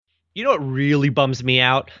You know what really bums me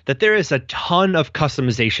out? That there is a ton of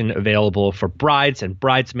customization available for brides and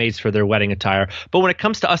bridesmaids for their wedding attire. But when it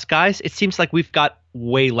comes to us guys, it seems like we've got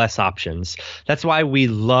way less options. That's why we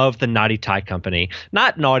love the Knotty Tie Company.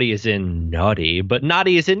 Not naughty as in naughty, but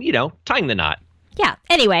knotty as in, tying the knot. Yeah.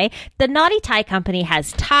 Anyway, the Knotty Tie Company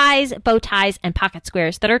has ties, bow ties, and pocket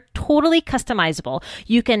squares that are totally customizable.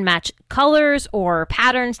 You can match colors or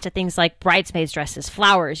patterns to things like bridesmaids' dresses,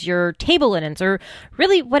 flowers, your table linens, or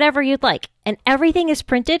really whatever you'd like. And everything is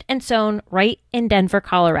printed and sewn right in Denver,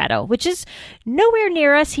 Colorado, which is nowhere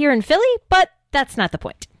near us here in Philly, but that's not the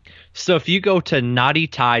point. So if you go to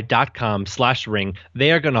knottytie.com/ring,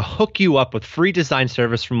 they are going to hook you up with free design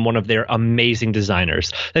service from one of their amazing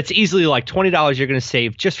designers. That's easily like $20 you're going to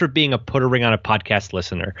save just for being a Put a Ring on a Podcast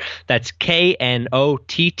listener. That's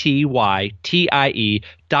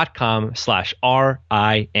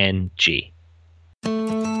knottytie.com/RING.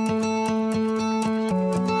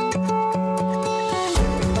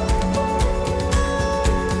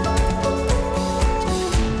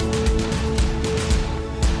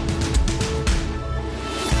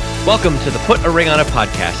 Welcome to the Put a Ring on a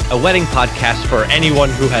Podcast, a wedding podcast for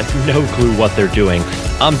anyone who has no clue what they're doing.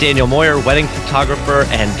 I'm Daniel Moyer, wedding photographer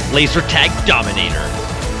and laser tag dominator.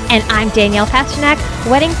 And I'm Danielle Pasternak,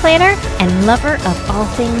 wedding planner and lover of all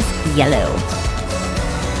things yellow.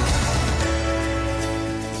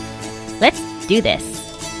 Let's do this.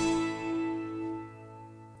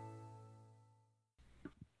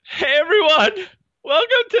 Hey everyone,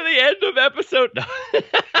 welcome to the end of episode...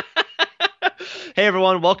 Hey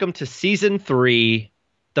everyone, welcome to Season 3,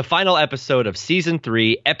 the final episode of Season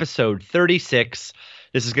 3, Episode 36.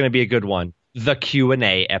 This is going to be a good one. The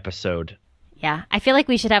Q&A episode. Yeah, I feel like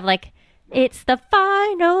we should have it's the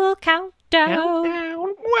final countdown.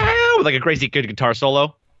 Wow, like a crazy good guitar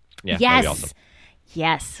solo. Yeah, yes. that'd be awesome.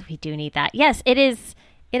 Yes, we do need that. Yes, it is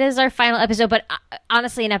our final episode, but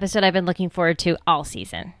honestly, an episode I've been looking forward to all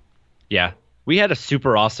season. Yeah, we had a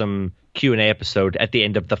super awesome Q&A episode at the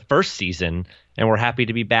end of the first season, and we're happy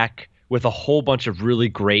to be back with a whole bunch of really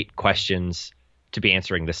great questions to be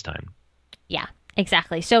answering this time. Yeah,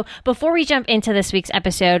 exactly. So before we jump into this week's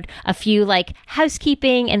episode, a few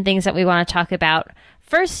housekeeping and things that we want to talk about.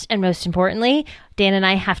 First and most importantly, Dan and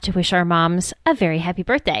I have to wish our moms a very happy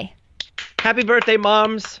birthday. Happy birthday,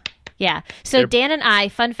 moms! Yeah. So Dan and I,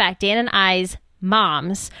 fun fact, Dan and I's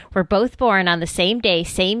moms were both born on the same day,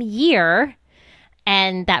 same year.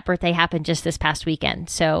 And that birthday happened just this past weekend.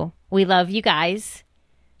 So we love you guys.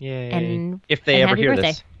 Yay. And if they ever happy hear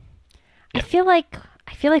birthday. this. I feel like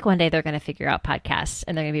one day they're going to figure out podcasts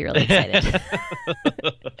and they're going to be really excited.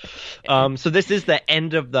 So this is the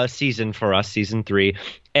end of the season for us, Season 3.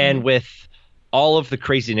 And with all of the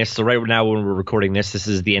craziness, so right now when we're recording this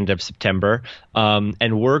is the end of September.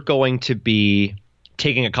 And we're going to be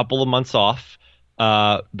taking a couple of months off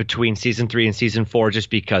between Season 3 and Season 4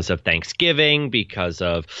 just because of Thanksgiving, because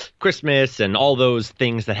of Christmas, and all those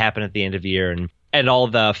things that happen at the end of the year, and all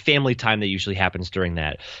the family time that usually happens during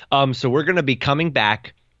that. So we're going to be coming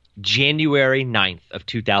back January 9th of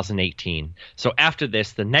 2018. So after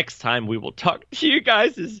this, the next time we will talk to you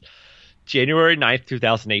guys is January 9th,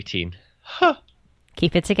 2018. Huh.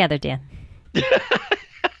 Keep it together, Dan.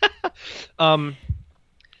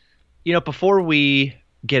 Before we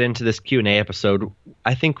get into this Q&A episode,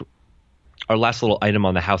 I think our last little item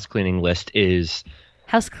on the house cleaning list is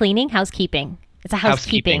housekeeping. It's a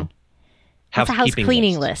housekeeping. It's a house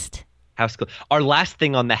cleaning list. Our last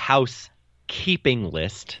thing on the housekeeping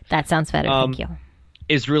list. That sounds better. Thank you.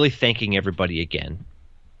 Is really thanking everybody again.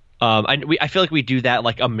 I feel like we do that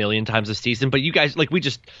a million times a season, but you guys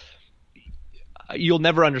you'll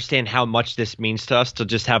never understand how much this means to us to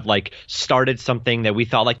just have started something that we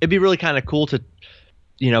thought it'd be really kind of cool to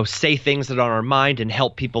say things that are on our mind and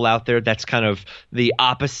help people out there. That's kind of the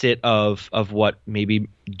opposite of what maybe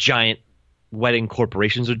giant wedding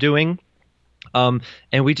corporations are doing. And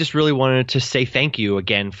we just really wanted to say thank you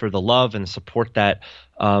again for the love and support that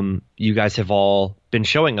you guys have all been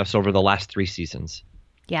showing us over the last 3 seasons.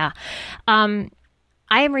 Yeah. I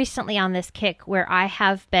am recently on this kick where I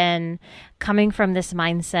have been coming from this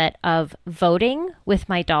mindset of voting with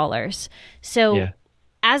my dollars. So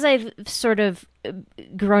as I've sort of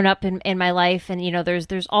grown up in my life, and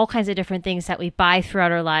there's all kinds of different things that we buy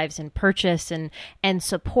throughout our lives and purchase and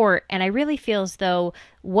support, and I really feel as though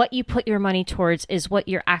what you put your money towards is what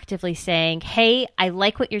you're actively saying, hey, I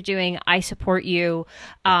like what you're doing, I support you,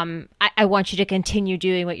 I want you to continue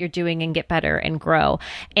doing what you're doing and get better and grow.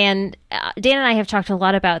 And Dan and I have talked a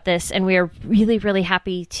lot about this, and we are really, really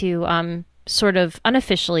happy to sort of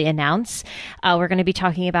unofficially announce. We're going to be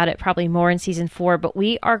talking about it probably more in season 4, but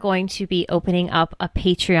we are going to be opening up a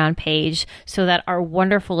Patreon page so that our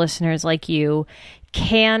wonderful listeners like you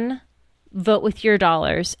can vote with your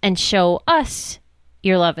dollars and show us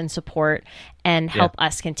your love and support and help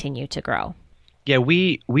us continue to grow. Yeah,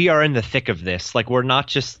 we are in the thick of this. Like, we're not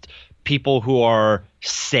just people who are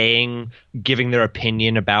giving their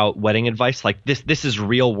opinion about wedding advice. Like, this is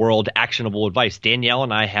real world actionable advice. Danielle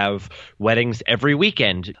and I have weddings every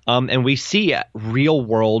weekend, and we see real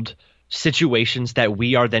world situations that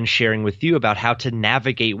we are then sharing with you about how to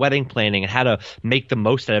navigate wedding planning and how to make the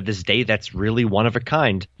most out of this day that's really one of a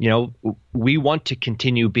kind. You know, we want to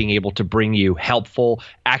continue being able to bring you helpful,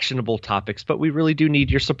 actionable topics, but we really do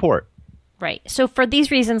need your support. Right. So for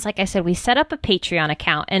these reasons, like I said, we set up a Patreon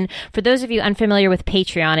account. And for those of you unfamiliar with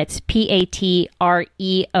Patreon, it's Patreon.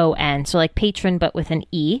 So like patron, but with an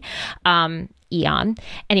E. Eon.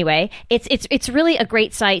 Anyway, it's really a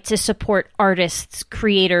great site to support artists,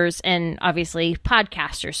 creators, and obviously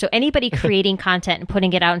podcasters. So anybody creating content and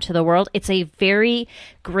putting it out into the world, it's a very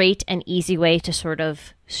great and easy way to sort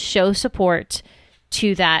of show support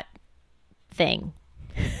to that thing.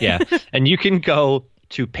 Yeah. And you can go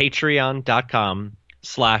to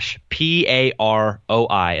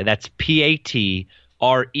patreon.com/PAROI. That's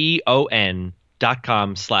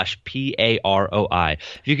patreon.com/PAROI.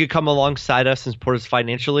 If you could come alongside us and support us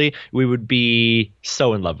financially, we would be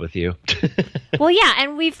so in love with you. Well, yeah,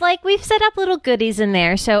 and we've set up little goodies in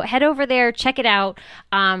there. So head over there, check it out.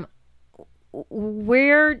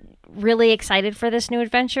 We're really excited for this new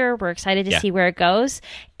adventure. We're excited to see where it goes.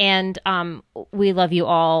 And we love you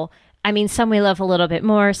all. I mean, some we love a little bit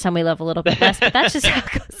more, some we love a little bit less, but that's just how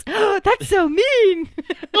it goes. Oh, that's so mean.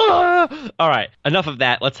 All right. Enough of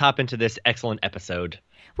that. Let's hop into this excellent episode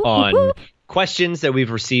on questions that we've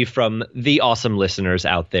received from the awesome listeners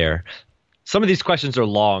out there. Some of these questions are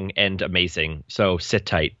long and amazing, so sit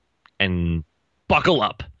tight and buckle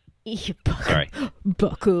up. Sorry.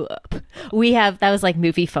 Buckle up. That was like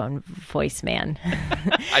movie phone voice, man.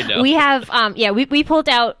 I know. We have, we pulled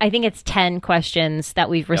out, I think it's 10 questions that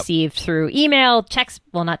we've received through email,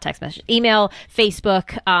 not text message, email,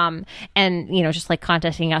 Facebook, and, just like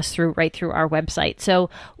contacting us right through our website.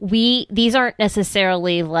 So these aren't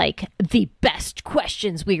necessarily like the best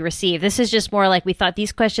questions we receive. This is just more like we thought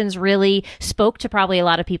these questions really spoke to probably a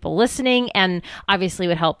lot of people listening and obviously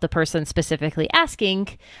would help the person specifically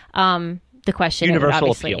asking the question. Universal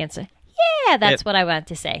obviously appeal. Answer. Yeah, that's what I wanted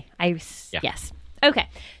to say. Yes. Okay.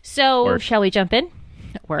 So shall we jump in?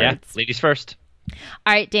 Words. Yeah. Ladies first.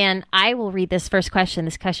 All right, Dan, I will read this first question.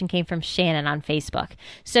 This question came from Shannon on Facebook.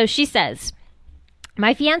 So she says,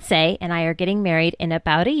 my fiance and I are getting married in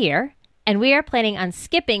about a year, and we are planning on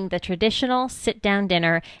skipping the traditional sit-down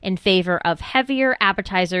dinner in favor of heavier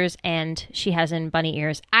appetizers and, she has in bunny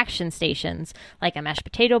ears, action stations, like a mashed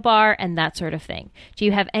potato bar and that sort of thing. Do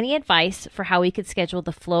you have any advice for how we could schedule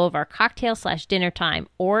the flow of our cocktail/dinner time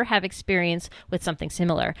or have experience with something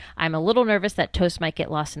similar? I'm a little nervous that toast might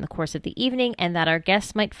get lost in the course of the evening and that our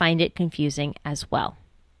guests might find it confusing as well.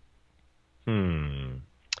 Dan,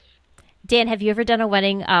 have you ever done a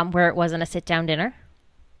wedding where it wasn't a sit-down dinner?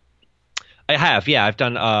 I have, yeah. I've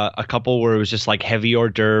done a couple where it was just like heavy hors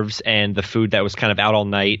d'oeuvres and the food that was kind of out all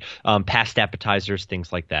night, past appetizers,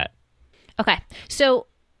 things like that. Okay. So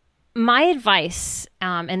my advice,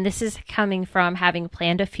 and this is coming from having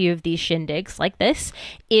planned a few of these shindigs like this,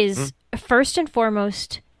 is first and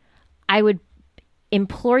foremost, I would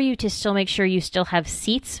implore you to still make sure you still have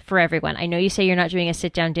seats for everyone. I know you say you're not doing a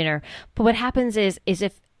sit-down dinner, but what happens is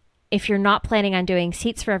if you're not planning on doing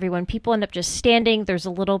seats for everyone, people end up just standing. There's a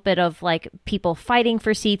little bit of like people fighting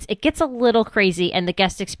for seats. It gets a little crazy and the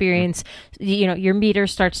guest experience, your meter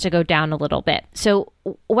starts to go down a little bit. So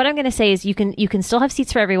what I'm going to say is you can still have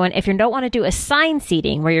seats for everyone. If you don't want to do assigned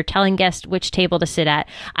seating where you're telling guests which table to sit at,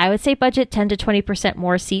 I would say budget 10 to 20%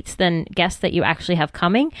 more seats than guests that you actually have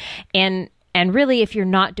coming. And really, if you're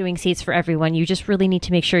not doing seats for everyone, you just really need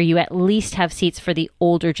to make sure you at least have seats for the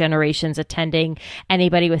older generations attending,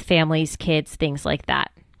 anybody with families, kids, things like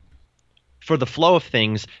that. For the flow of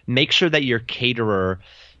things, make sure that your caterer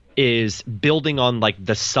is building on like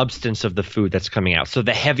the substance of the food that's coming out. So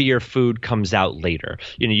the heavier food comes out later.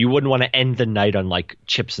 You wouldn't want to end the night on like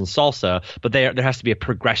chips and salsa, but there has to be a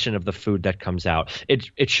progression of the food that comes out.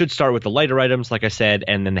 It should start with the lighter items, like I said,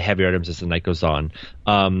 and then the heavier items as the night goes on.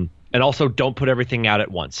 And also, don't put everything out at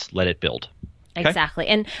once. Let it build. Exactly.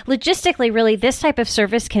 And logistically, really, this type of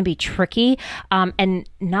service can be tricky and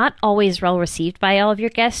not always well received by all of your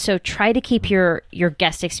guests. So try to keep your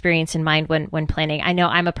guest experience in mind when planning. I know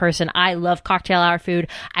I'm a person, I love cocktail hour food.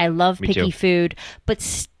 I love picky food, but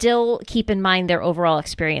still keep in mind their overall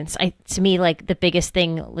experience. To me, like the biggest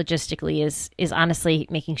thing logistically is honestly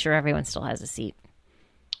making sure everyone still has a seat.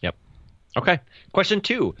 Yep. Okay. Question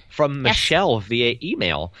 2 from Michelle via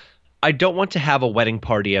email. I don't want to have a wedding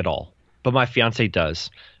party at all, but my fiance does.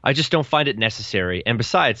 I just don't find it necessary. And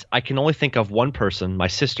besides, I can only think of one person, my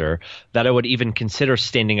sister, that I would even consider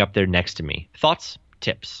standing up there next to me. Thoughts?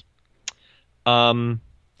 Tips?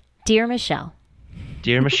 Dear Michelle.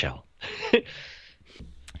 Dear Michelle.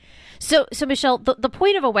 So Michelle, the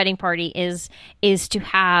point of a wedding party is to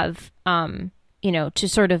have, to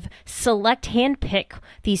sort of handpick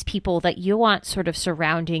these people that you want sort of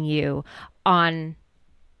surrounding you on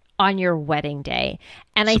your wedding day.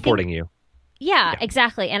 And supporting you. Yeah,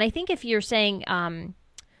 exactly. And I think if you're saying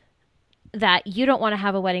that you don't want to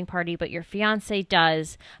have a wedding party, but your fiance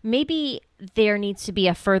does, maybe there needs to be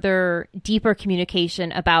a further, deeper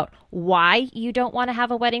communication about why you don't want to have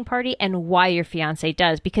a wedding party and why your fiance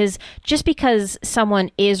does. Because just because someone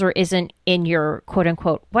is or isn't in your quote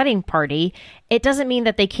unquote wedding party, it doesn't mean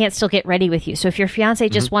that they can't still get ready with you. So if your fiance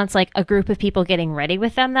just wants like a group of people getting ready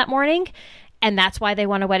with them that morning, and that's why they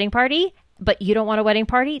want a wedding party, but you don't want a wedding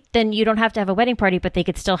party, then you don't have to have a wedding party, but they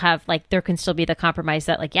could still have, like, there can still be the compromise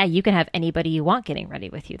that, like, yeah, you can have anybody you want getting ready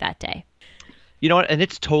with you that day. You know what? And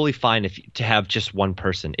it's totally fine to have just one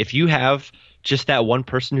person. If you have just that one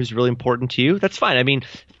person who's really important to you, that's fine. I mean,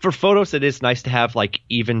 for photos, it is nice to have like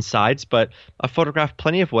even sides, but I've photographed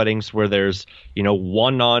plenty of weddings where there's,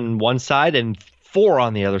 one on one side and 4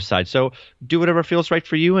 on the other side. So do whatever feels right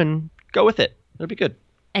for you and go with it. It'll be good.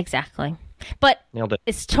 Exactly. But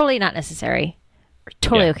it's totally not necessary.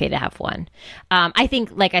 Totally okay to have one. I think,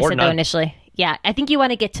 like I said, though, initially, I think you want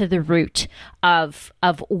to get to the root of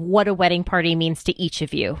what a wedding party means to each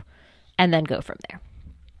of you and then go from there.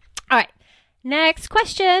 All right. Next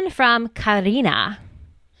question from Karina.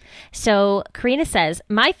 So Karina says,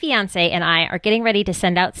 my fiance and I are getting ready to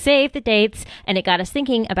send out save the dates, and it got us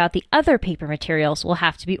thinking about the other paper materials we'll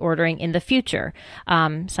have to be ordering in the future.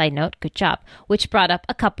 Side note, good job. Which brought up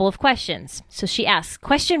a couple of questions. So she asks,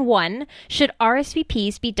 question 1, should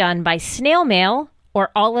RSVPs be done by snail mail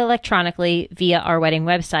or all electronically via our wedding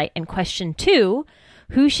website? And question 2,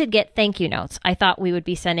 who should get thank you notes? I thought we would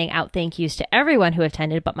be sending out thank yous to everyone who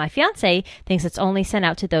attended, but my fiance thinks it's only sent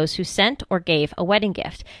out to those who sent or gave a wedding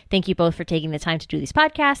gift. Thank you both for taking the time to do these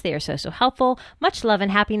podcasts. They are so helpful. Much love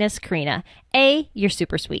and happiness, Karina. A, you're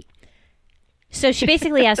super sweet. So she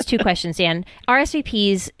basically asked 2 questions, Dan.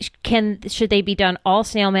 RSVPs, should they be done all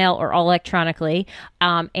snail mail or all electronically?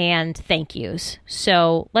 And thank yous.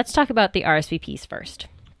 So let's talk about the RSVPs first.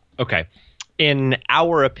 Okay. In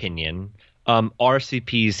our opinion,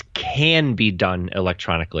 RSVPs can be done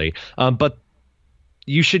electronically, but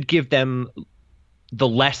you should give them, the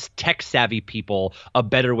less tech-savvy people, a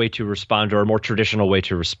better way to respond, or a more traditional way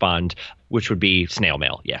to respond, which would be snail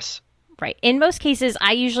mail, yes. Right. In most cases,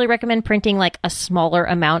 I usually recommend printing like a smaller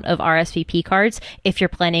amount of RSVP cards if you're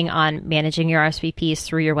planning on managing your RSVPs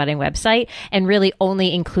through your wedding website, and really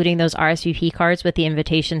only including those RSVP cards with the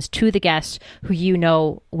invitations to the guests who you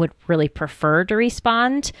know would really prefer to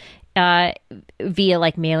respond via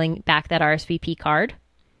like mailing back that RSVP card.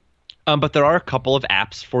 But there are a couple of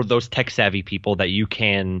apps for those tech-savvy people that you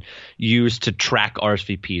can use to track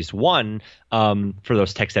RSVPs. One, for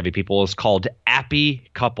those tech-savvy people, is called Appy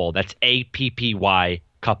Couple. That's APPY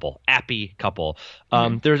Couple. Appy Couple.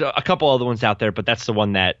 There's a couple other ones out there, but that's the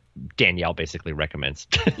one that Danielle basically recommends.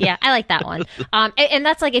 Yeah, I like that one. And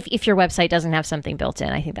that's like if your website doesn't have something built in,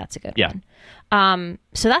 I think that's a good one.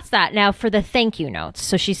 So that's that. Now for the thank you notes.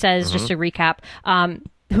 So she says, just to recap,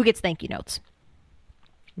 who gets thank you notes?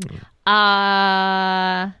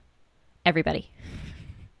 Everybody.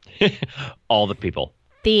 All the people.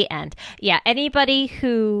 The end. Yeah, anybody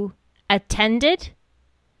who attended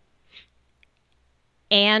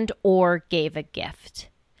and or gave a gift.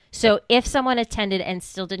 So if someone attended and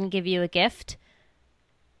still didn't give you a gift,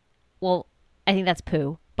 well, I think that's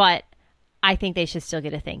poo, but I think they should still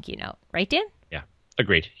get a thank you note. Right, Dan? Yeah,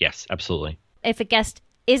 agreed. Yes, absolutely. If a guest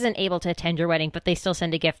isn't able to attend your wedding, but they still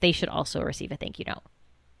send a gift, they should also receive a thank you note.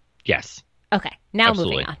 Yes. Okay, now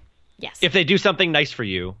absolutely. Moving on. Yes. If they do something nice for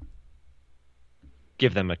you,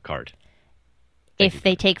 give them a card. If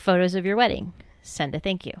they take photos of your wedding, send a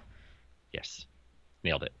thank you. Yes.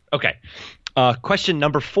 Nailed it. Okay. Question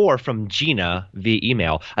number 4 from Gina via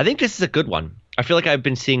email. I think this is a good one. I feel like I've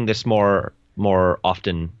been seeing this more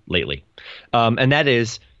often lately. And that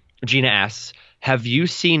is, Gina asks, have you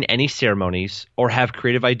seen any ceremonies or have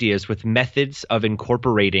creative ideas with methods of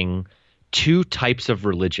incorporating two types of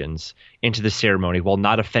religions into the ceremony while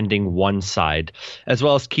not offending one side, as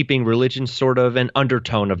well as keeping religion sort of an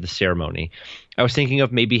undertone of the ceremony? I was thinking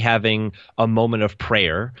of maybe having a moment of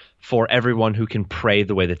prayer for everyone who can pray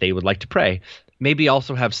the way that they would like to pray. Maybe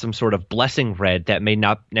also have some sort of blessing read that may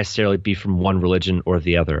not necessarily be from one religion or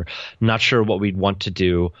the other. Not sure what we'd want to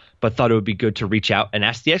do, but thought it would be good to reach out and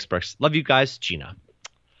ask the experts. Love you guys, Gina.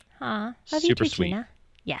 Love Super you too, sweet. Gina.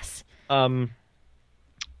 Yes.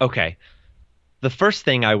 Okay. The first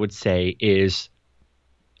thing I would say is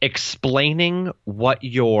explaining what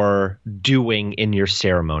you're doing in your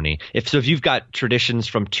ceremony. If you've got traditions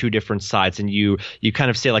from two different sides and you kind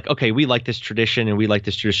of say like, okay, we like this tradition and we like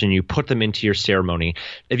this tradition, you put them into your ceremony.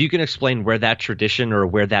 If you can explain where that tradition or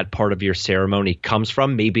where that part of your ceremony comes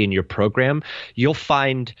from, maybe in your program, you'll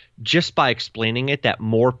find just by explaining it that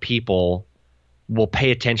more people will pay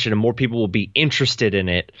attention and more people will be interested in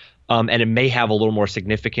it. And it may have a little more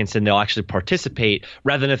significance and they'll actually participate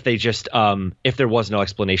rather than if they just if there was no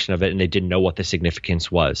explanation of it and they didn't know what the significance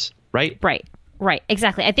was. Right.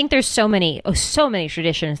 Exactly. I think there's so many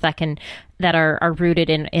traditions that are rooted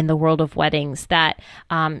in the world of weddings that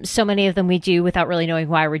so many of them we do without really knowing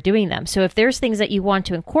why we're doing them. So if there's things that you want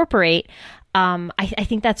to incorporate, I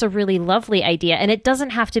think that's a really lovely idea. And it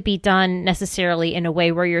doesn't have to be done necessarily in a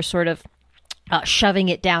way where you're sort of shoving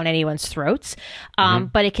it down anyone's throats.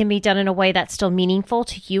 But it can be done in a way that's still meaningful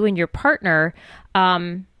to you and your partner.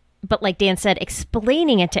 But like Dan said,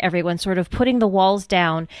 explaining it to everyone, sort of putting the walls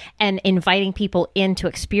down and inviting people in to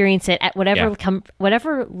experience it at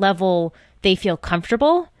whatever level they feel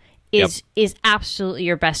comfortable is absolutely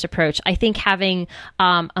your best approach. I think having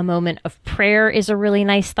a moment of prayer is a really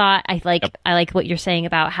nice thought. I like what you're saying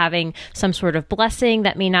about having some sort of blessing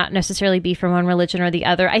that may not necessarily be from one religion or the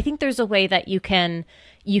other. I think there's a way that you can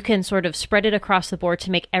sort of spread it across the board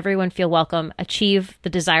to make everyone feel welcome, achieve the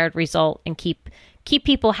desired result, and keep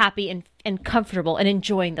people happy and comfortable and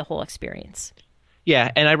enjoying the whole experience. Yeah,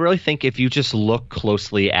 and I really think if you just look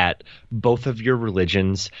closely at both of your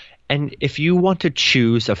religions, and if you want to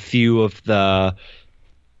choose a few of the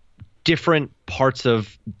different parts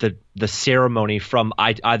of the ceremony from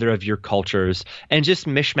either of your cultures and just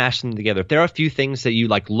mishmash them together. If there are a few things that you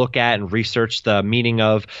like look at and research the meaning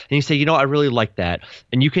of, and you say, I really like that,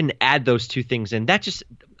 and you can add those two things in, that just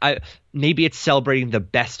maybe it's celebrating the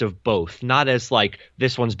best of both, not as like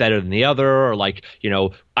this one's better than the other, or like,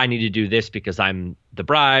 I need to do this because I'm the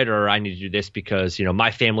bride, or I need to do this because,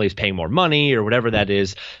 my family is paying more money, or whatever that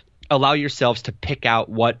is. Allow yourselves to pick out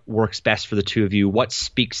what works best for the two of you, what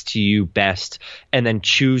speaks to you best, and then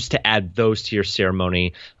choose to add those to your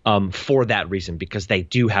ceremony for that reason, because they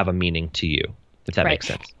do have a meaning to you, if that makes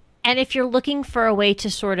sense. And if you're looking for a way to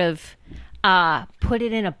sort of put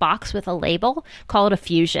it in a box with a label, call it a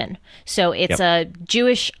fusion. So it's a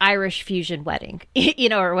Jewish-Irish fusion wedding,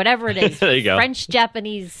 or whatever it is. There you go. French,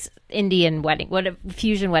 Japanese, Indian wedding,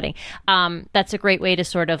 fusion wedding. That's a great way to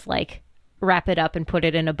sort of like wrap it up and put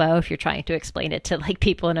it in a bow if you're trying to explain it to like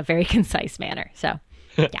people in a very concise manner. So,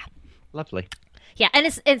 yeah. Lovely. Yeah,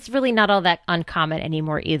 and it's really not all that uncommon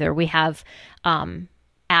anymore either. We have,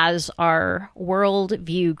 as our world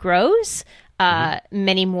view grows,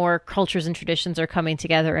 many more cultures and traditions are coming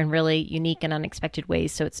together in really unique and unexpected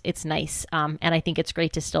ways. So it's nice. And I think it's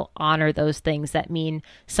great to still honor those things that mean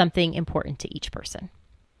something important to each person.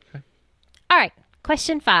 Okay. All right.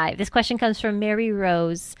 Question 5. This question comes from Mary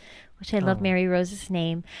Rose, which I love Mary Rose's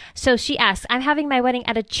name. So she asks, I'm having my wedding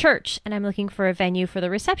at a church and I'm looking for a venue for the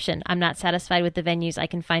reception. I'm not satisfied with the venues I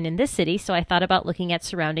can find in this city, so I thought about looking at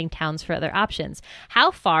surrounding towns for other options. How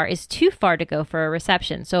far is too far to go for a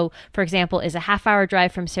reception? So, for example, is a half-hour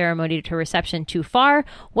drive from ceremony to reception too far?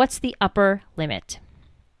 What's the upper limit?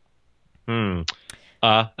 I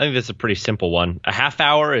think that's a pretty simple one. A half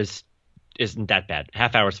hour isn't that bad.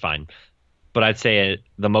 Half hour is fine. But I'd say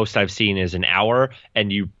the most I've seen is an hour,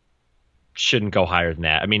 and you shouldn't go higher than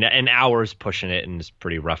that. I mean, an hour is pushing it and it's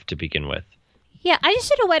pretty rough to begin with. Yeah, I just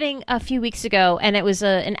did a wedding a few weeks ago and it was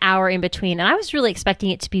an hour in between, and I was really expecting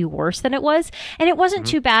it to be worse than it was, and it wasn't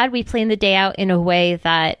too bad. We planned the day out in a way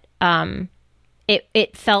that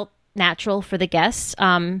it felt natural for the guests.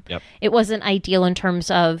 It wasn't ideal in terms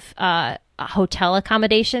of hotel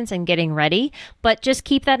accommodations and getting ready, but just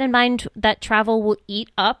keep that in mind that travel will eat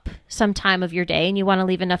up some time of your day, and you want to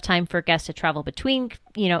leave enough time for guests to travel between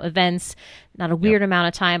events, not a weird amount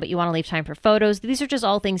of time, but you want to leave time for photos. These are just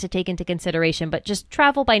all things to take into consideration, but just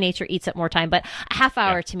travel by nature eats up more time. But a half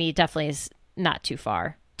hour to me definitely is not too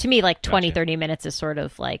far. To me, like 20-30 minutes is sort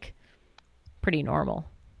of like pretty normal.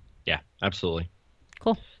 Yeah, absolutely.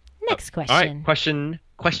 Cool. next question. All right,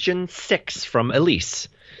 question 6 from Elise.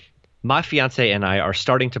 My fiance and I are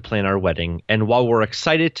starting to plan our wedding, and while we're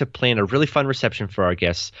excited to plan a really fun reception for our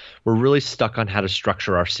guests, we're really stuck on how to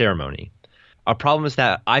structure our ceremony. Our problem is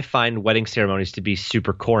that I find wedding ceremonies to be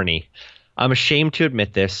super corny. I'm ashamed to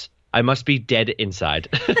admit this. I must be dead inside.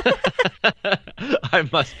 I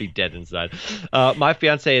must be dead inside. My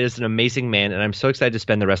fiance is an amazing man, and I'm so excited to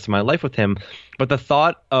spend the rest of my life with him. But the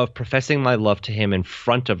thought of professing my love to him in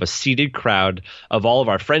front of a seated crowd of all of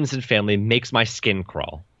our friends and family makes my skin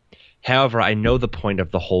crawl. However, I know the point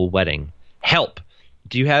of the whole wedding. Help!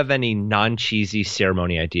 Do you have any non-cheesy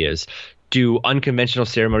ceremony ideas? Do unconventional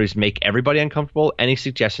ceremonies make everybody uncomfortable? Any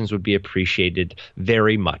suggestions would be appreciated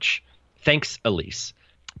very much. Thanks, Elise.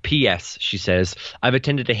 P.S. She says, I've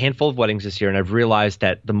attended a handful of weddings this year, and I've realized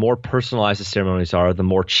that the more personalized the ceremonies are, the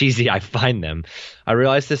more cheesy I find them. I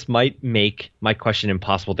realize this might make my question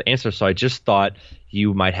impossible to answer, so I just thought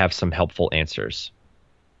you might have some helpful answers.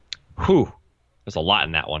 Whew. There's a lot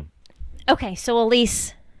in that one. Okay, so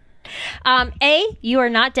Elise, you are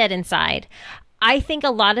not dead inside. I think a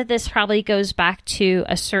lot of this probably goes back to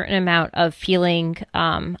a certain amount of feeling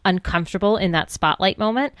uncomfortable in that spotlight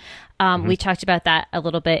moment. We talked about that a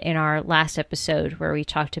little bit in our last episode where we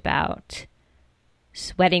talked about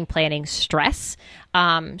wedding planning stress.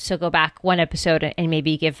 So go back one episode and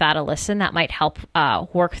maybe give that a listen. That might help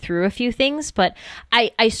work through a few things. But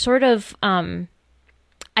I sort of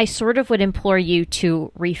would implore you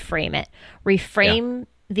to reframe it. Reframe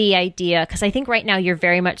the idea, because I think right now you're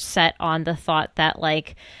very much set on the thought that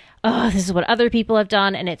like, oh, this is what other people have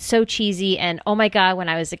done and it's so cheesy, and oh my God, when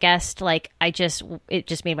I was a guest, like it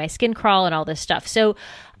just made my skin crawl and all this stuff. So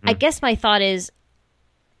I guess my thought is,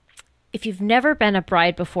 if you've never been a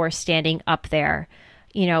bride before, standing up there,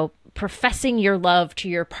 professing your love to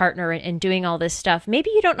your partner and doing all this stuff, maybe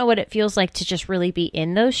you don't know what it feels like to just really be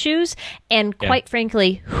in those shoes. And quite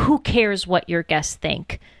frankly, who cares what your guests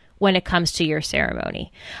think when it comes to your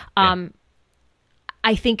ceremony?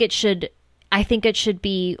 I think it should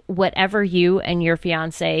be whatever you and your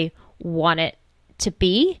fiance want it to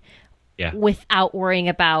be, without worrying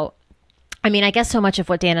about, I guess so much of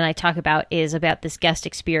what Dan and I talk about is about this guest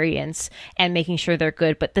experience and making sure they're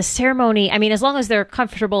good. But the ceremony, as long as they're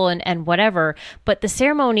comfortable and whatever, but the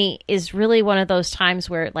ceremony is really one of those times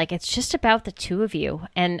where like, it's just about the two of you.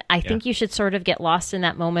 And I think you should sort of get lost in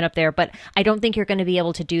that moment up there. But I don't think you're going to be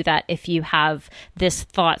able to do that if you have this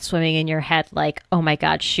thought swimming in your head, like, oh my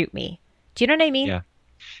God, shoot me. Do you know what I mean? Yeah.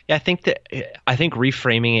 I think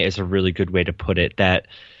reframing it is a really good way to put it, that,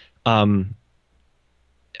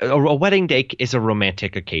 a wedding day is a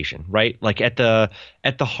romantic occasion, right? Like at the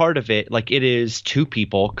heart of it, like it is two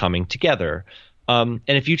people coming together. And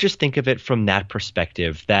if you just think of it from that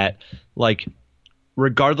perspective, that like,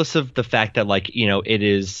 regardless of the fact that like, it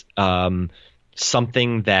is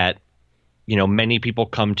something that, many people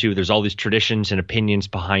come to, there's all these traditions and opinions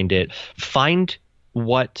behind it. Find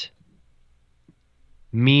what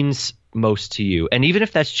means most to you. And even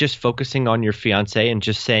if that's just focusing on your fiance and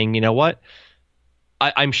just saying, you know what?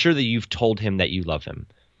 I'm sure that you've told him that you love him.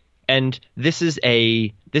 And this is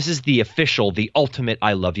the official, the ultimate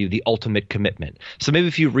I love you, the ultimate commitment. So maybe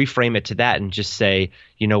if you reframe it to that and just say,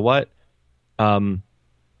 you know what?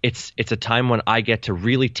 It's a time when I get to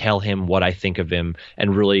really tell him what I think of him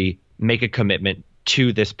and really make a commitment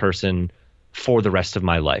to this person for the rest of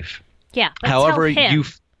my life. Yeah. However, tell him.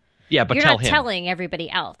 You're not telling everybody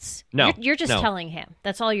else. No. You're just telling him.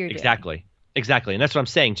 That's all you're doing. Exactly. And that's what I'm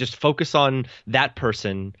saying. Just focus on that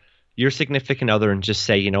person, your significant other, and just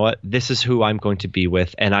say, you know what, this is who I'm going to be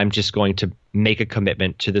with. And I'm just going to make a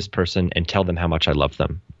commitment to this person and tell them how much I love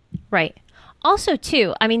them. Right. Also,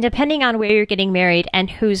 too, depending on where you're getting married and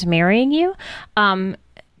who's marrying you,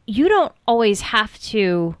 you don't always have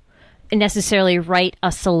to necessarily write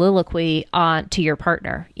a soliloquy to your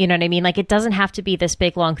partner. You know what I mean? Like, it doesn't have to be this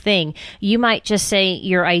big, long thing. You might just say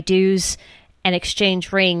your I do's and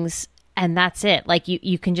exchange rings, and that's it. Like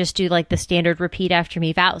you can just do like the standard repeat after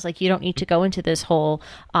me vows. Like you don't need to go into this whole,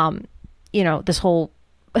 haiku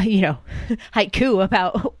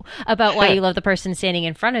about why you love the person standing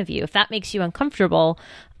in front of you. If that makes you uncomfortable,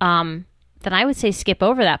 then I would say skip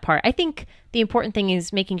over that part. I think the important thing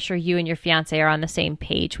is making sure you and your fiance are on the same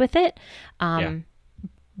page with it.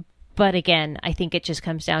 But again, I think it just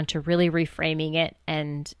comes down to really reframing it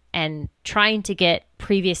and trying to get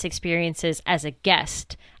previous experiences as a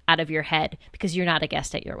guest out of your head, because you're not a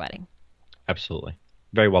guest at your wedding. Absolutely.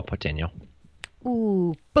 Very well put, Danielle.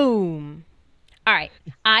 Ooh, boom. All right.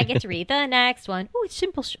 I get to read the next one. Ooh, it's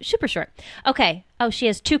simple, super short. Okay. Oh, she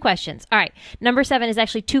has 2 questions. All right. Number 7 is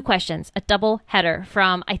actually 2 questions, a double header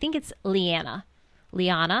from, I think it's Liana.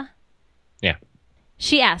 Yeah.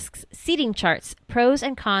 She asks, seating charts, pros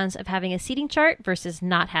and cons of having a seating chart versus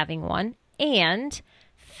not having one, and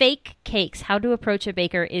fake cakes, how to approach a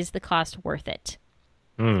baker, is the cost worth it?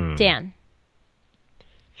 Dan.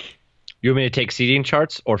 You want me to take seating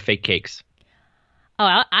charts or fake cakes?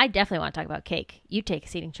 Oh, I definitely want to talk about cake. You take a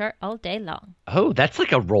seating chart all day long. Oh, that's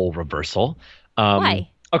like a role reversal. Why?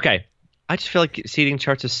 Okay. I just feel like seating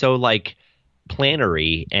charts is so like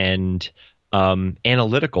plannery and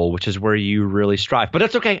analytical, which is where you really strive. But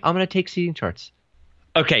that's okay. I'm going to take seating charts.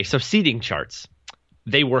 Okay, so seating charts,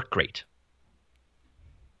 they work great.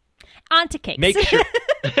 On to cakes. Make sure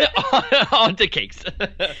on to cakes.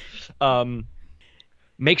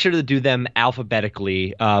 Make sure to do them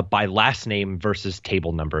alphabetically by last name versus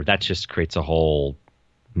table number. That just creates a whole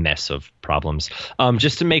mess of problems.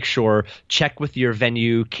 Just to make sure, check with your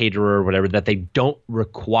venue, caterer, whatever, that they don't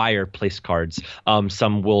require place cards.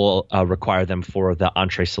 Some will require them for the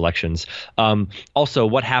entree selections. Also,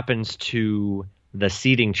 what happens to the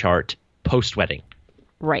seating chart post-wedding?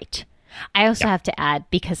 Right. I also have to add,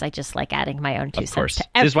 because I just like adding my own 2 cents to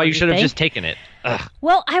everything. This is why you should have just taken it. Ugh.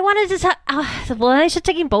 Well, I wanted to I should have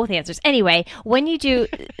taken both answers. Anyway, when you do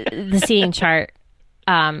the seating chart,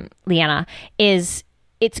 Leanna, it's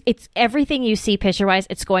everything you see picture-wise.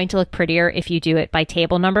 It's going to look prettier if you do it by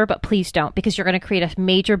table number, but please don't, because you're going to create a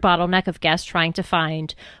major bottleneck of guests trying to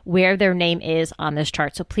find where their name is on this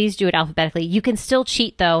chart. So please do it alphabetically. You can still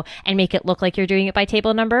cheat, though, and make it look like you're doing it by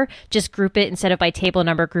table number. Just group it instead of by table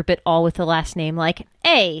number. Group it all with the last name, like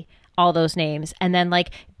A, all those names, and then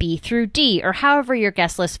like B through D, or however your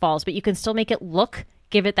guest list falls. But you can still make it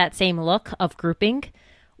give it that same look of grouping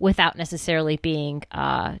without necessarily being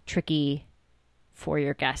tricky for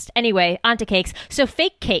your guest. Anyway, on to cakes. So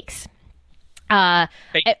fake cakes. I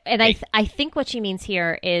think what she means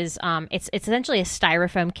here is it's essentially a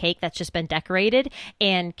styrofoam cake that's just been decorated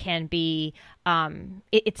and can be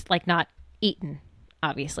it's like not eaten,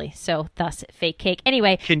 obviously. So thus fake cake.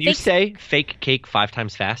 Anyway, can you say fake cake 5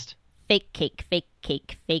 times fast? Fake cake, fake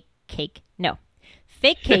cake, fake cake. No.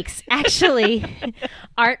 Fake cakes actually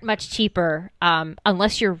aren't much cheaper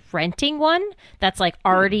unless you're renting one that's like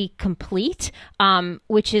already complete,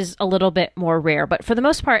 which is a little bit more rare. But for the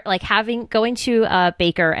most part, like going to a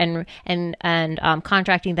baker and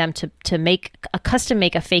contracting them to make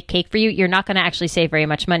a fake cake for you, you're not going to actually save very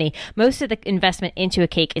much money. Most of the investment into a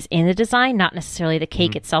cake is in the design, not necessarily the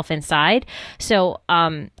cake itself inside. So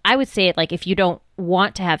I would say like if you don't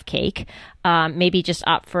want to have cake, maybe just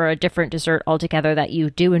opt for a different dessert altogether that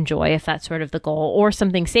you do enjoy, if that's sort of the goal, or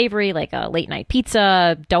something savory like a late night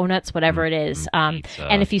pizza, donuts, whatever it is. And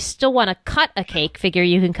if you still want to cut a cake, figure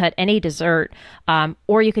you can cut any dessert,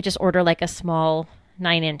 or you could just order like a small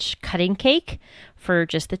 9-inch cutting cake for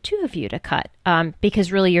just the 2 of you to cut,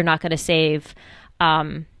 because really you're not going to save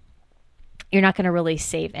really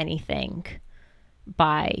save anything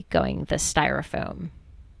by going the styrofoam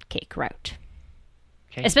cake route.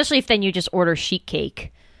 Okay. Especially if then you just order sheet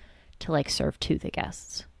cake to like serve to the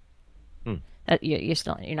guests. You're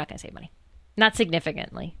not going to save money. Not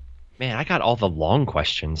significantly. Man, I got all the long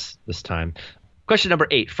questions this time. Question number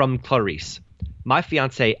 8 from Clarice. My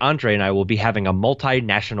fiance Andre and I will be having a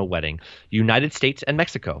multinational wedding, United States and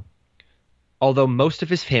Mexico. Although most of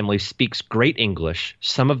his family speaks great English,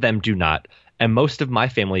 some of them do not, and most of my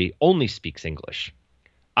family only speaks English.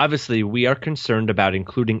 Obviously, we are concerned about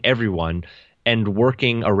including everyone and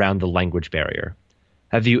working around the language barrier.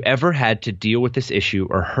 Have you ever had to deal with this issue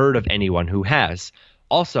or heard of anyone who has?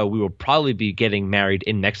 Also, we will probably be getting married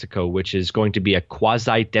in Mexico, which is going to be a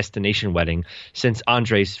quasi-destination wedding since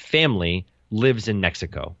Andre's family lives in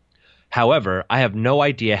Mexico. However, I have no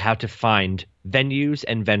idea how to find venues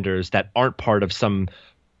and vendors that aren't part of some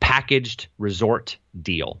packaged resort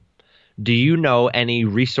deal. Do you know any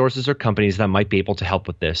resources or companies that might be able to help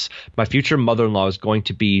with this? My future mother-in-law is going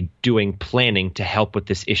to be doing planning to help with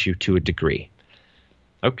this issue to a degree.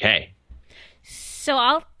 Okay. So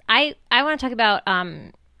I want to talk about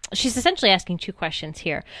she's essentially asking 2 questions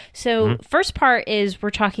here. So first part is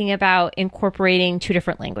we're talking about incorporating 2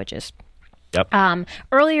 different languages. Yep.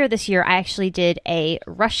 Earlier this year, I actually did a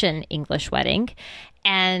Russian English wedding,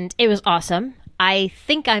 and it was awesome. I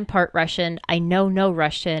think I'm part Russian. I know no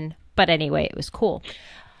Russian. But anyway, it was cool.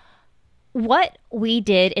 What we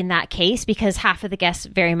did in that case, because half of the guests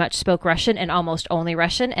very much spoke Russian and almost only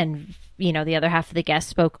Russian, and the other half of the guests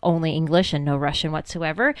spoke only English and no Russian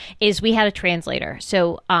whatsoever, is we had a translator.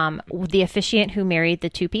 So the officiant who married the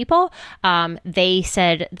 2 people, they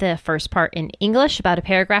said the first part in English, about a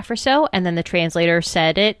paragraph or so, and then the translator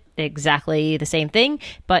said it exactly the same thing,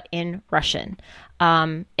 but in Russian.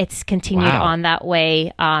 It's continued on that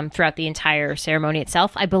way throughout the entire ceremony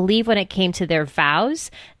itself. I believe when it came to their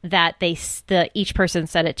vows, that each person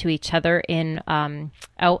said it to each other in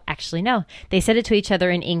they said it to each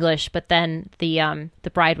other in English, but then the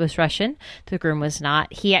bride was Russian, the groom was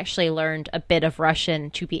not. He actually learned a bit of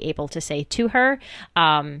Russian to be able to say to her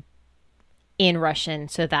in Russian,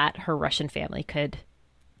 so that her Russian family could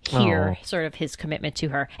hear sort of his commitment to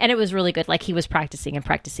her. And it was really good. Like, he was practicing and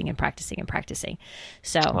practicing and practicing and practicing.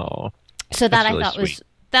 So that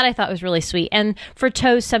I thought was really sweet. And for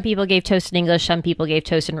toast, some people gave toast in English, some people gave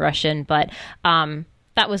toast in Russian, but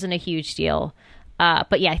that wasn't a huge deal.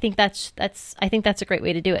 But yeah, I think that's a great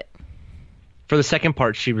way to do it. For the second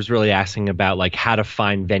part, she was really asking about like how to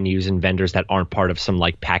find venues and vendors that aren't part of some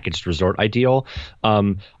like packaged resort ideal.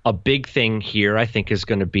 A big thing here, I think, is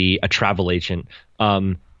going to be a travel agent.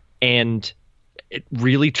 And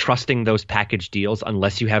really trusting those package deals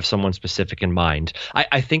unless you have someone specific in mind.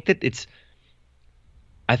 I think it's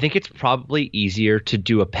probably easier to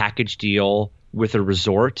do a package deal with a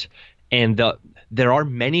resort. And there are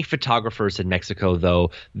many photographers in Mexico,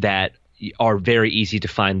 though, that are very easy to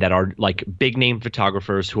find, that are like big name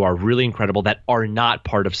photographers who are really incredible, that are not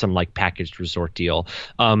part of some like packaged resort deal.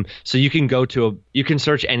 So you can you can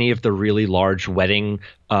search any of the really large wedding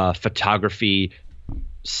photography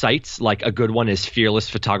sites. Like a good one is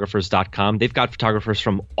fearlessphotographers.com. They've got photographers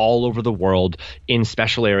from all over the world in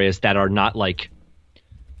special areas that are not like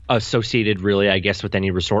associated really, I guess, with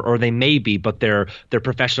any resort, or they may be, but they're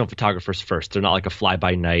professional photographers first. They're not like a fly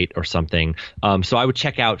by night or something. So I would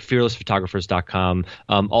check out fearlessphotographers.com.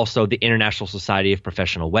 Also, the International Society of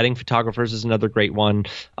Professional Wedding Photographers is another great one.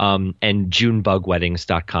 And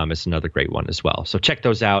junebugweddings.com is another great one as well. So check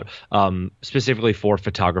those out, specifically for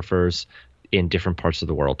photographers in different parts of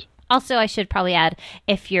the world. Also, I should probably add,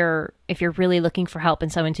 if you're really looking for help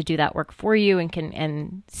and someone to do that work for you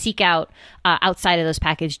and seek out outside of those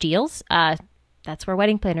package deals, that's where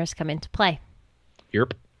wedding planners come into play.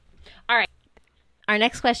 Yep. All right. Our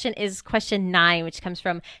next question is question 9, which comes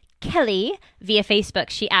from Kelly via Facebook.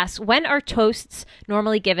 She asks, when are toasts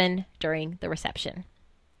normally given during the reception?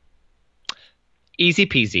 Easy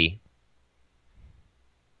peasy.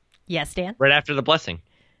 Yes, Dan? Right after the blessing.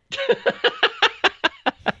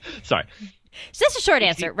 Sorry. So that's a short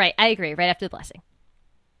answer. Right. I agree. Right after the blessing.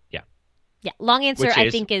 Yeah. Yeah. Long answer, I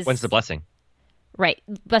think, is... When's the blessing? Right.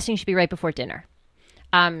 Blessing should be right before dinner.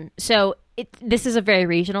 So this is a very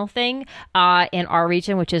regional thing. In our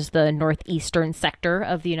region, which is the northeastern sector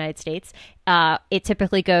of the United States, it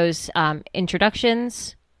typically goes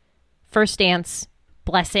introductions, first dance,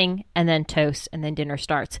 blessing, and then toast, and then dinner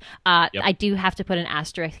starts. Yep. I do have to put an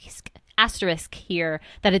asterisk here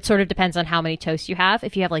that it sort of depends on how many toasts you have.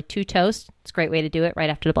 If you have like 2 toasts, it's a great way to do it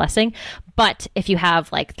right after the blessing. But if you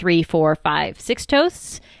have like 3, 4, 5, 6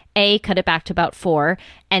 toasts, A, cut it back to about 4,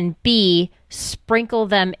 and B, sprinkle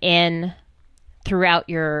them in throughout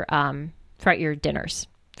your dinners.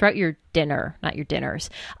 Throughout your dinner, not your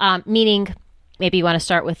dinners. Meaning, maybe you want to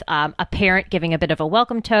start with a parent giving a bit of a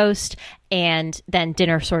welcome toast, and then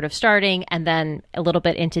dinner sort of starting, and then a little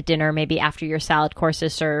bit into dinner, maybe after your salad course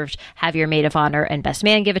is served, have your maid of honor and best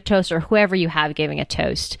man give a toast, or whoever you have giving a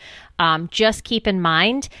toast. Just keep in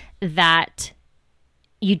mind that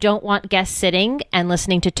you don't want guests sitting and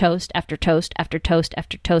listening to toast after toast after toast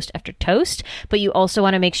after toast after toast, but you also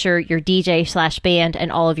want to make sure your DJ/band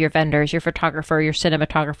and all of your vendors, your photographer, your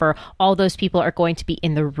cinematographer, all those people are going to be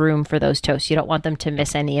in the room for those toasts. You don't want them to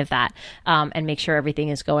miss any of that, and make sure everything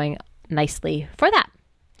is going nicely for that.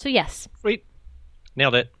 So yes. Sweet.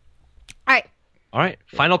 Nailed it. All right.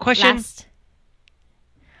 Final question.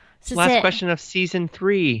 Last question of season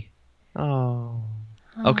 3. Oh.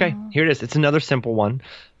 Okay, here it is. It's another simple one.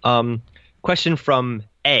 Question from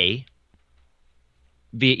A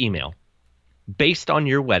via email. Based on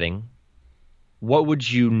your wedding, what would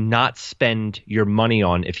you not spend your money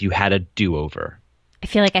on if you had a do-over? I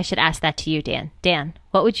feel like I should ask that to you, Dan. Dan,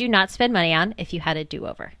 what would you not spend money on if you had a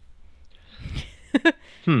do-over?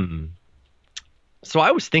 So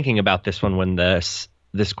I was thinking about this one when this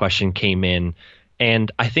question came in,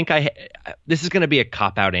 and I think this is going to be a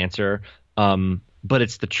cop-out answer, but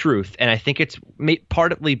it's the truth. And I think it's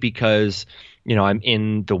partly because, I'm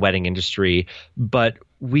in the wedding industry, but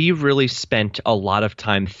we really spent a lot of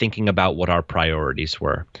time thinking about what our priorities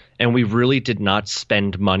were. And we really did not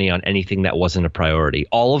spend money on anything that wasn't a priority.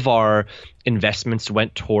 All of our investments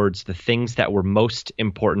went towards the things that were most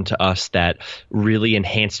important to us, that really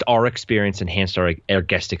enhanced our experience, enhanced our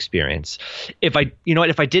guest experience. If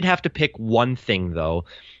I did have to pick one thing, though,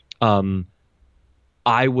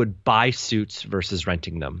 I would buy suits versus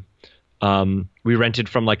renting them. We rented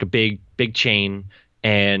from like a big chain,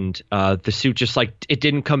 and the suit just like it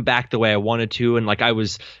didn't come back the way I wanted to. And like I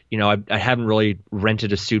was, I hadn't really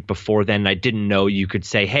rented a suit before then. I didn't know you could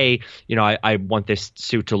say, hey, I want this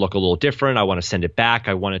suit to look a little different. I want to send it back.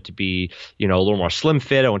 I want it to be, a little more slim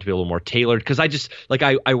fit. I want it to be a little more tailored, because I just like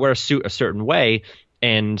I wear a suit a certain way,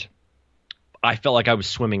 and I felt like I was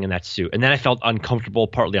swimming in that suit. And then I felt uncomfortable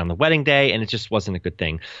partly on the wedding day, and it just wasn't a good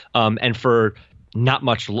thing. And for not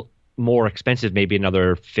much more expensive, maybe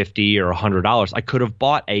another $50 or $100, I could have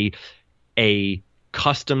bought a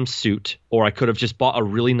custom suit, or I could have just bought a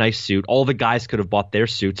really nice suit. All the guys could have bought their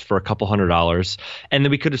suits for a couple $100, and then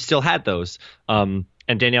we could have still had those.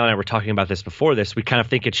 And Danielle and I were talking about this before this. We kind of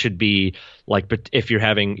think it should be like, but if you're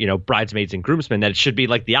having, bridesmaids and groomsmen, that it should be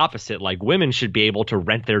like the opposite. Like women should be able to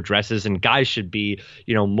rent their dresses, and guys should be,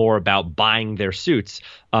 more about buying their suits,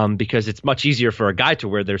 because it's much easier for a guy to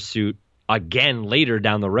wear their suit again later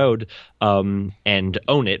down the road and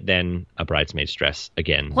own it than a bridesmaid's dress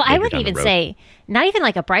again. Well, I would even say not even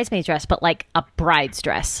like a bridesmaid's dress, but like a bride's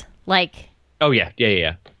dress. Like, oh yeah.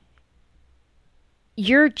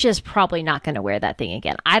 You're just probably not going to wear that thing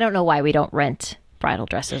again. I don't know why we don't rent bridal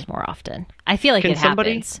dresses more often. I feel like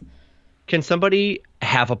happens. Can somebody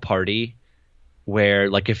have a party where,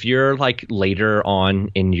 like, if you're like later on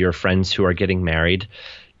in your friends who are getting married,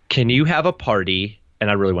 can you have a party? And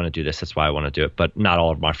I really want to do this. That's why I want to do it. But not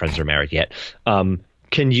all of my friends are married yet.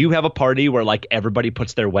 Can you have a party where like everybody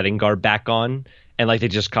puts their wedding garb back on, and like they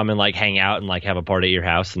just come and like hang out and like have a party at your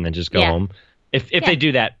house and then just go home? If they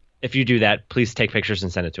do that, if you do that, please take pictures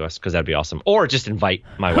and send it to us, because that'd be awesome. Or just invite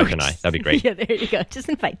my wife and I. That'd be great. Yeah, there you go. Just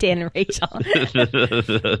invite Dan and Rachel.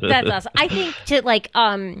 That's awesome. I think to like,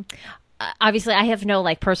 obviously I have no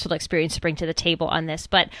like personal experience to bring to the table on this,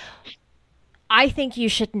 but I think you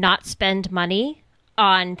should not spend money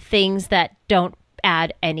on things that don't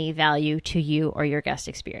add any value to you or your guest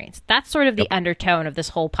experience. That's sort of the undertone of this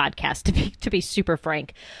whole podcast, to be super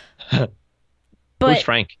frank. But who's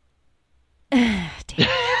Frank?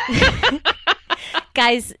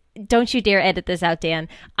 Guys, don't you dare edit this out, Dan.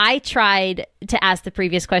 I tried to ask the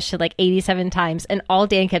previous question like 87 times, and all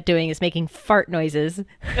Dan kept doing is making fart noises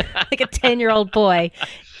like a 10-year-old boy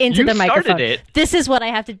into the microphone. It. This is what I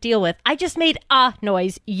have to deal with. I just made a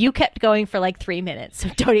noise. You kept going for like 3 minutes, so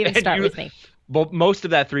don't even start with me. Well, most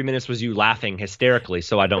of that 3 minutes was you laughing hysterically,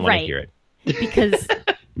 so I don't want to hear it. Because...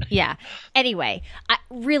 yeah. Anyway,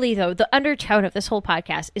 really though, the undertone of this whole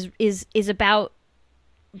podcast is about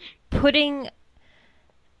putting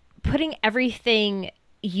everything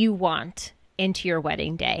you want into your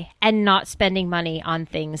wedding day and not spending money on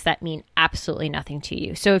things that mean absolutely nothing to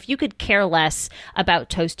you. So if you could care less about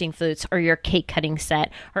toasting flutes or your cake cutting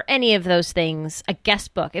set or any of those things, a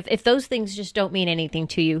guest book, if those things just don't mean anything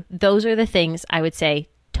to you, those are the things I would say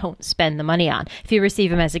don't spend the money on. If you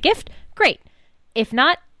receive them as a gift, great. If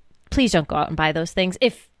not, please don't go out and buy those things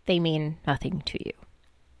if they mean nothing to you.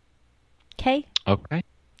 Okay? Okay.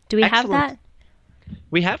 Do we have that?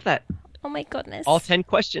 We have that. Oh my goodness. All 10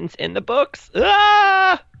 questions in the books.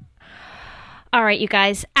 Ah! All right, you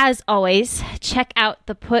guys. As always, check out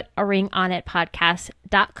the Put a Ring on It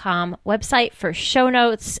podcast.com website for show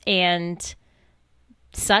notes and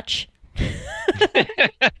such.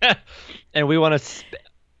 And we want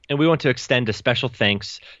to extend a special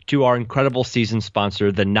thanks to our incredible season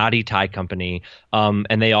sponsor, the Knotty Tie Company.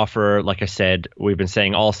 And they offer, like I said, we've been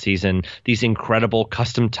saying all season, these incredible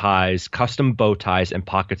custom ties, custom bow ties, and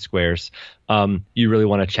pocket squares. You really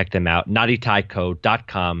want to check them out.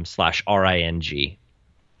 knottytieco.com/RING.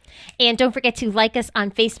 And don't forget to like us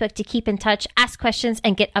on Facebook to keep in touch, ask questions,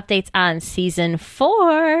 and get updates on season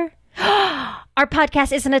 4. Our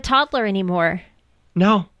podcast isn't a toddler anymore.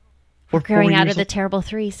 No. We're growing out of the terrible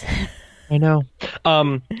 3s. I know.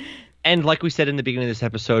 And like we said in the beginning of this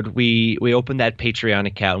episode, we opened that Patreon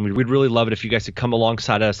account, and we'd really love it if you guys could come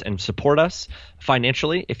alongside us and support us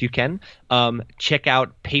financially if you can. Check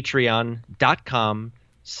out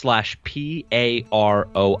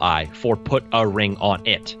patreon.com/PAROI for Put a Ring on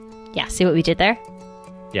It. Yeah, see what we did there?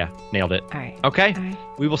 Yeah, nailed it. All right. Okay. All right.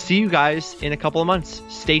 We will see you guys in a couple of months.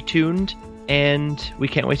 Stay tuned, and we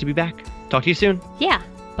can't wait to be back. Talk to you soon. Yeah.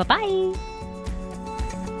 Bye-bye.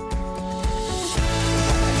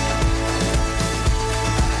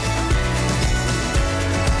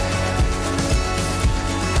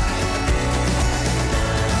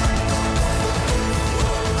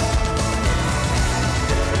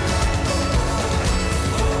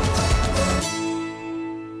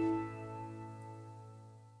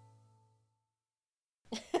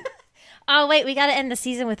 Oh, wait, we got to end the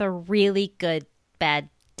season with a really good bad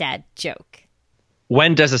dad joke.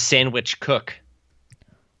 When does a sandwich cook?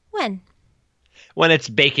 When? When it's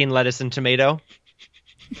bacon, lettuce, and tomato.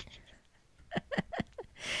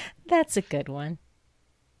 That's a good one.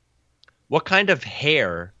 What kind of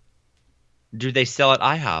hair do they sell at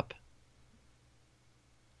IHOP?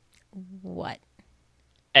 What?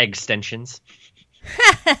 Egg extensions.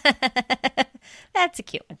 That's a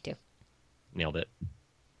cute one, too. Nailed it.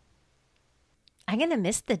 I'm going to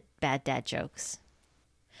miss the bad dad jokes.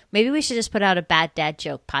 Maybe we should just put out a bad dad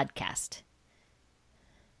joke podcast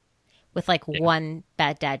with like one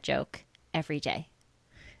bad dad joke every day.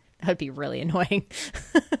 That would be really annoying.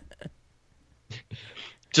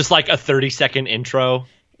 Just like a 30-second intro.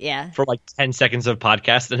 Yeah. For like 10 seconds of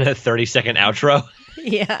podcast and a 30-second outro.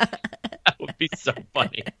 Yeah. That would be so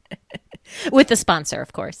funny. With the sponsor,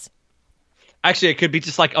 of course. Actually, it could be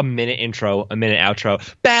just like a minute intro, a minute outro.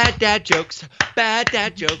 Bad dad jokes, bad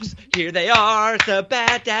dad jokes. Here they are, the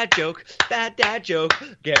bad dad joke, bad dad joke.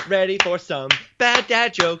 Get ready for some bad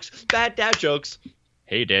dad jokes, bad dad jokes.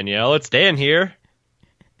 Hey, Danielle, it's Dan here.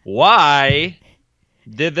 Why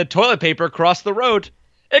did the toilet paper cross the road?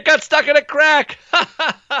 It got stuck in a crack.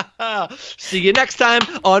 See you next time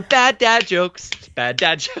on Bad Dad Jokes. Bad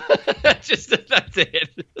Dad Jokes. Just that's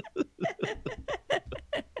it.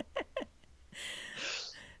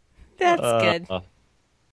 That's good.